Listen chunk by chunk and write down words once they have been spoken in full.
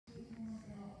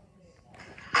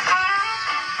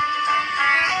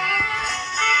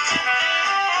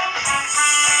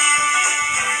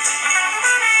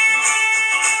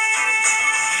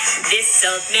This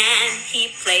old man, he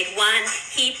played one.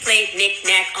 He played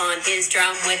knick-knack on his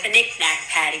drum with a knick-knack,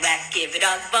 paddywhack, give a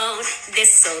dog a bone.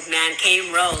 This old man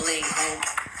came rolling home.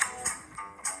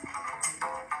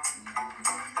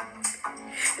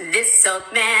 This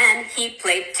old man, he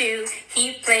played two.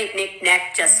 He played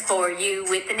knick-knack just for you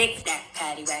with a knick-knack,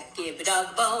 paddywhack, give a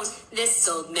dog a bone. This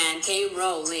old man came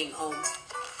rolling home.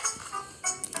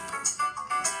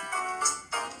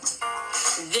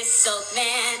 This old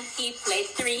man, he played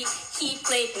three. He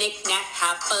played knick-knack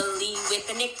happily with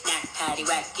a knick-knack,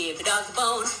 paddywhack, give a dog a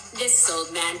bone. This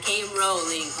old man came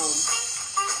rolling home.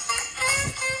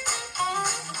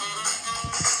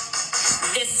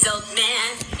 This old man,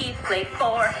 he played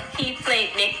four. He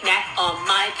played knick-knack on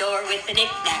my door with a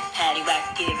knick-knack,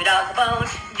 paddywhack, give a dog a bone.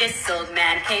 This old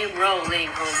man came rolling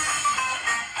home.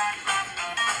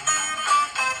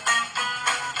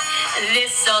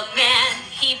 This old man,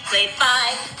 he played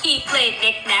five. He played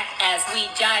knick-knack as we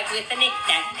jive with a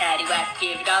knick-knack, paddywhack,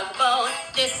 give a dog a bone.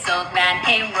 This old man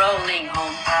came rolling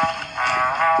home.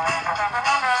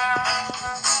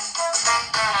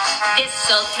 This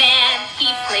old man, he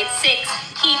played six.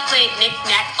 He played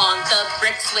knick-knack on the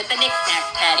bricks with a knick-knack,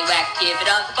 paddywhack, give a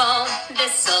dog a bone.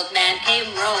 This old man came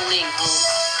rolling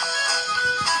home.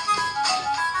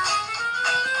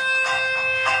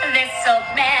 This old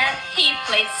man, he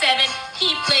played seven.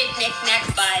 He played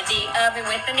knick-knack by the oven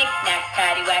with a knick-knack,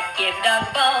 paddywhack, give a dog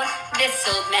a bone. This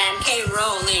old man came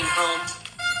rolling home.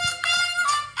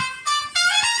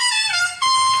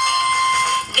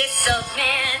 This old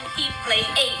man, he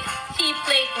played eight. He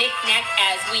played knick-knack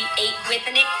as we ate with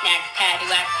a knick-knack,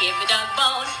 paddywhack, give a dog a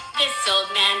bone. This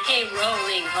old man came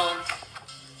rolling home.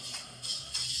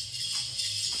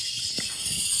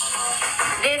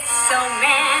 This old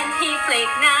man, he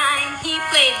played nine. He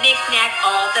played knick-knack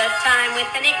all the time with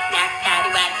a knick-knack,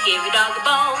 paddywhack, give a dog a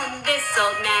bone. This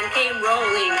old man came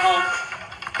rolling home.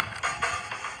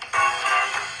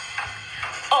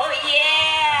 Oh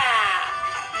yeah!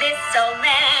 This old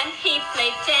man, he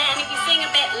played 10. If you sing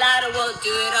a bit louder, we'll do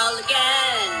it all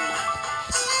again.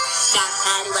 Now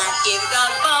paddywhack, give a dog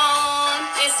a bone.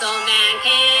 This old man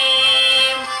came